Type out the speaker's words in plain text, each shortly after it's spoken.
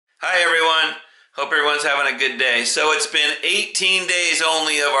Hi everyone, hope everyone's having a good day. So it's been 18 days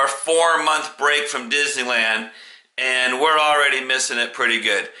only of our 4-month break from Disneyland, and we're already missing it pretty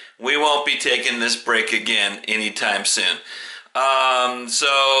good. We won't be taking this break again anytime soon. So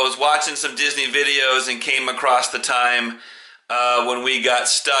I was watching some Disney videos and came across the time when we got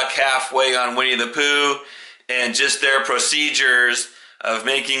stuck halfway on Winnie the Pooh and just their procedures of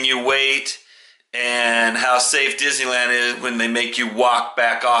making you wait and how safe Disneyland is when they make you walk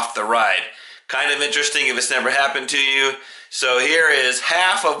back off the ride. Kind of interesting if it's never happened to you. So here is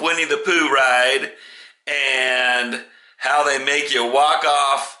half of Winnie the Pooh ride and how they make you walk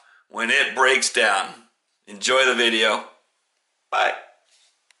off when it breaks down. Enjoy the video. Bye.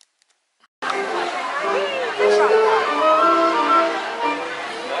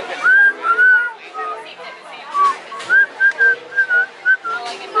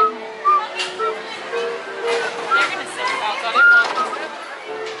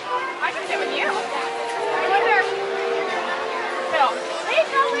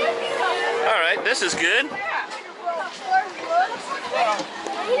 Alright, this is good.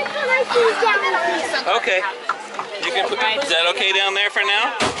 Okay. You can put, is that okay down there for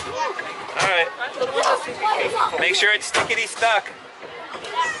now? Alright. Make sure it's stickety stuck.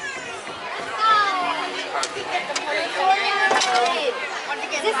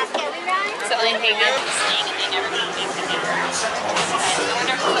 It's the only thing I'm saying they never can do. I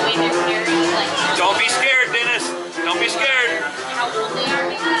wonder if the way they're here is like. Don't be scared, Dennis. Don't be scared. How old they are,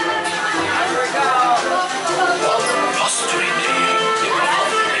 maybe?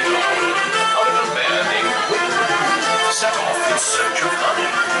 Set off in search of honey.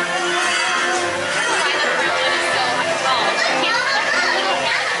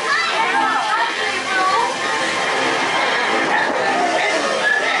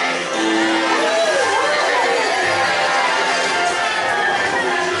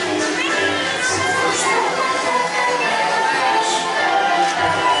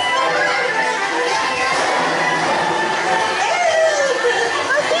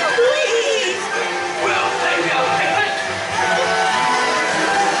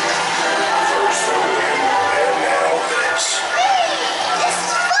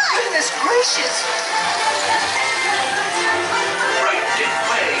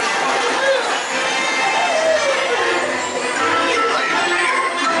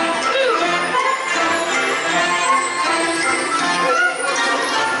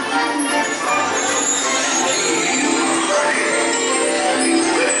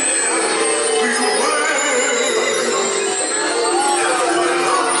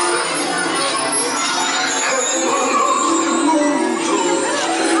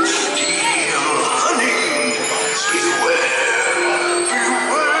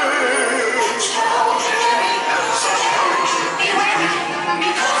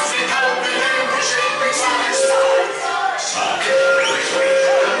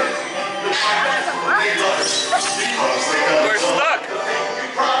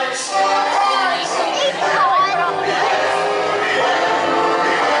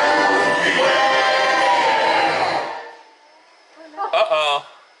 Uh-oh.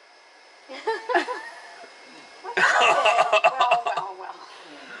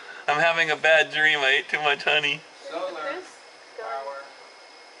 I'm having a bad dream. I ate too much honey.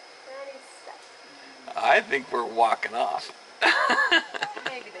 I think we're walking off. Alright folks,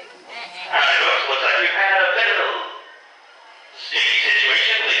 looks like we've had a bit of a sticky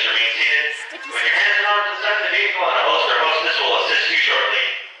situation. Please remain seated. When your hands and arms inside the vehicle and a host or hostess will assist you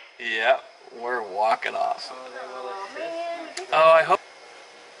shortly. Yep, we're walking off. Oh, I hope.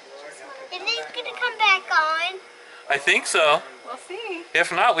 Is this gonna come back on? I think so. We'll see.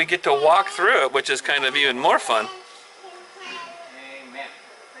 If not, we get to walk through it, which is kind of even more fun.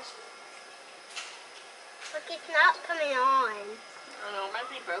 Look, it's not coming on. I don't know, it might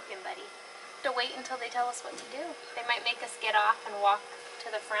be broken, buddy. To wait until they tell us what to do. They might make us get off and walk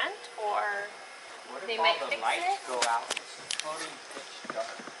to the front, or they might fix it. Go out. It's totally pitch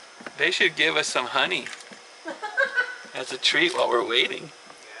dark. They should give us some honey as a treat while we're waiting.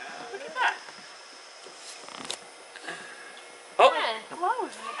 Look at that. Oh, Yeah,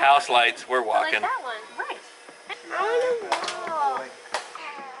 close. house lights. We're I like walking. that one. Right. I wanna walk.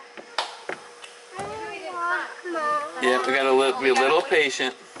 I wanna walk, Mom. Yeah, we gotta be a little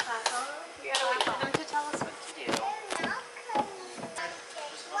patient. We gotta wait for them to tell us what to do.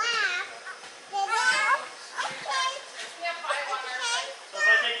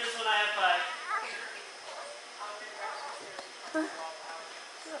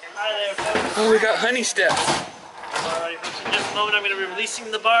 Oh, we got honey steps. Alright folks, in just a moment I'm going to be releasing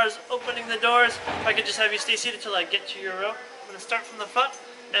the bars, opening the doors. If I could just have you stay seated until I get to your row. I'm going to start from the front.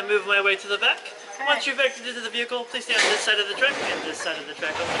 and move my way to the back. Once you've exited the vehicle, please stay on this side of the track and this side of the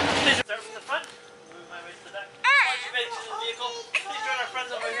track only. Please start from the front, move my way to the back. Once you've exited the vehicle, please join our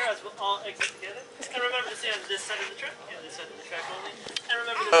friends over here as we'll all exit together. And remember to stay on this side of the track and this side of the track only. And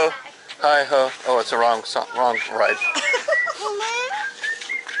remember to... Oh, hi ho. Oh, it's the wrong ride.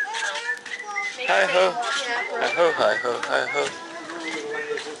 Hi ho. Hi ho, hi ho, hi ho.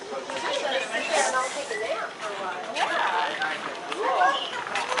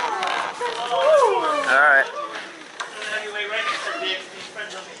 All right.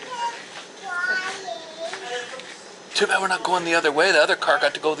 Too bad we're not going the other way. The other car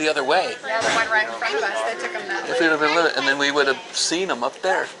got to go the other way. Yeah, the one right in front of us, they took them that way. If we'd have been living, and then we would have seen them up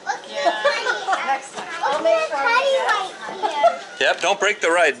there. Yeah. Next time. Yep, don't break the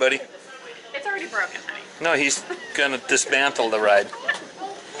ride, buddy. It's already broken, honey. No, he's gonna dismantle the ride.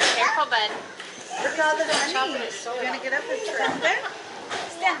 Careful, bud. You're gonna get up and turn there?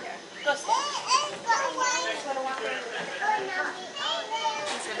 Stand there. Go stand.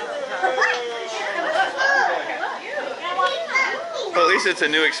 Well, at least it's a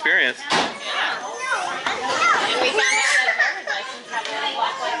new experience. And we found out that a driver's license had a little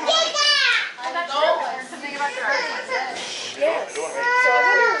black light. Something about driving. Yes. So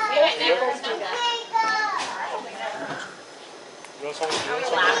neighbors do that. You want someone? I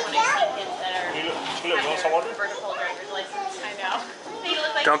laugh when I see kids that are having vertical driver's license. I know. They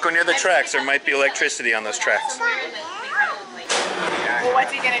look like Don't go near the tracks. There might be electricity on those tracks. they kind of look like Well,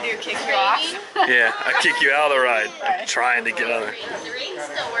 what's he gonna do? Kick you off? Yeah, I kick you out of the ride. I'm trying to get on it. the rain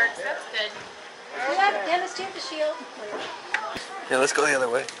still works. That's good. Dennis, do you have the shield? Yeah, let's go the other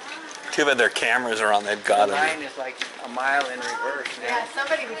way. Too bad their cameras are on. They've got Mine it. is like a mile in reverse now. Yeah,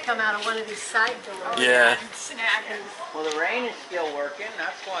 somebody would come out of one of these side doors. Yeah. And snack and... Well, the rain is still working.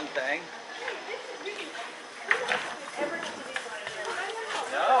 That's one thing.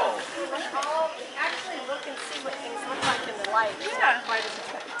 No. Actually look and see what things look like in the light. It's not quite as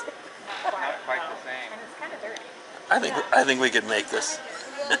effective. Not quite the same. And it's kind of dirty. I think we could make this.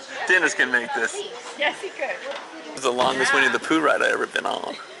 Dennis can make this. Yes, he could. It's the longest Winnie the Pooh ride I've ever been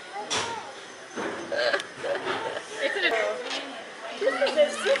on. It's an...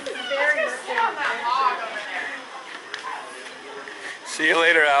 This is very See you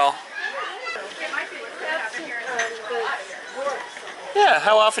later, Al. Yeah,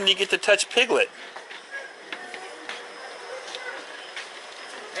 how often do you get to touch Piglet?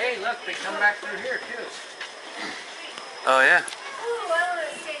 Hey, look, they come back through here too. Oh, yeah.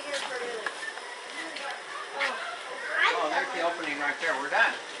 Oh, there's the opening right there. We're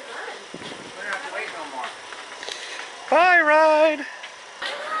done. We don't have to wait no more. Bye, ride.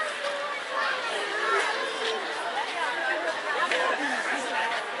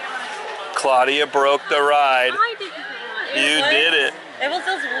 Claudia broke the ride. I didn't. You did it. It was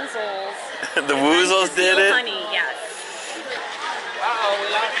those woozles. The woozles did it? Honey, yes. Uh-oh, we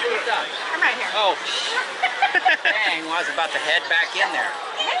lost Lisa. I'm right here. Oh. Dang, I was about to head back in there.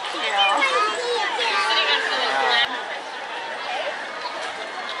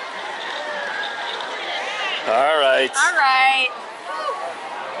 All right. All right.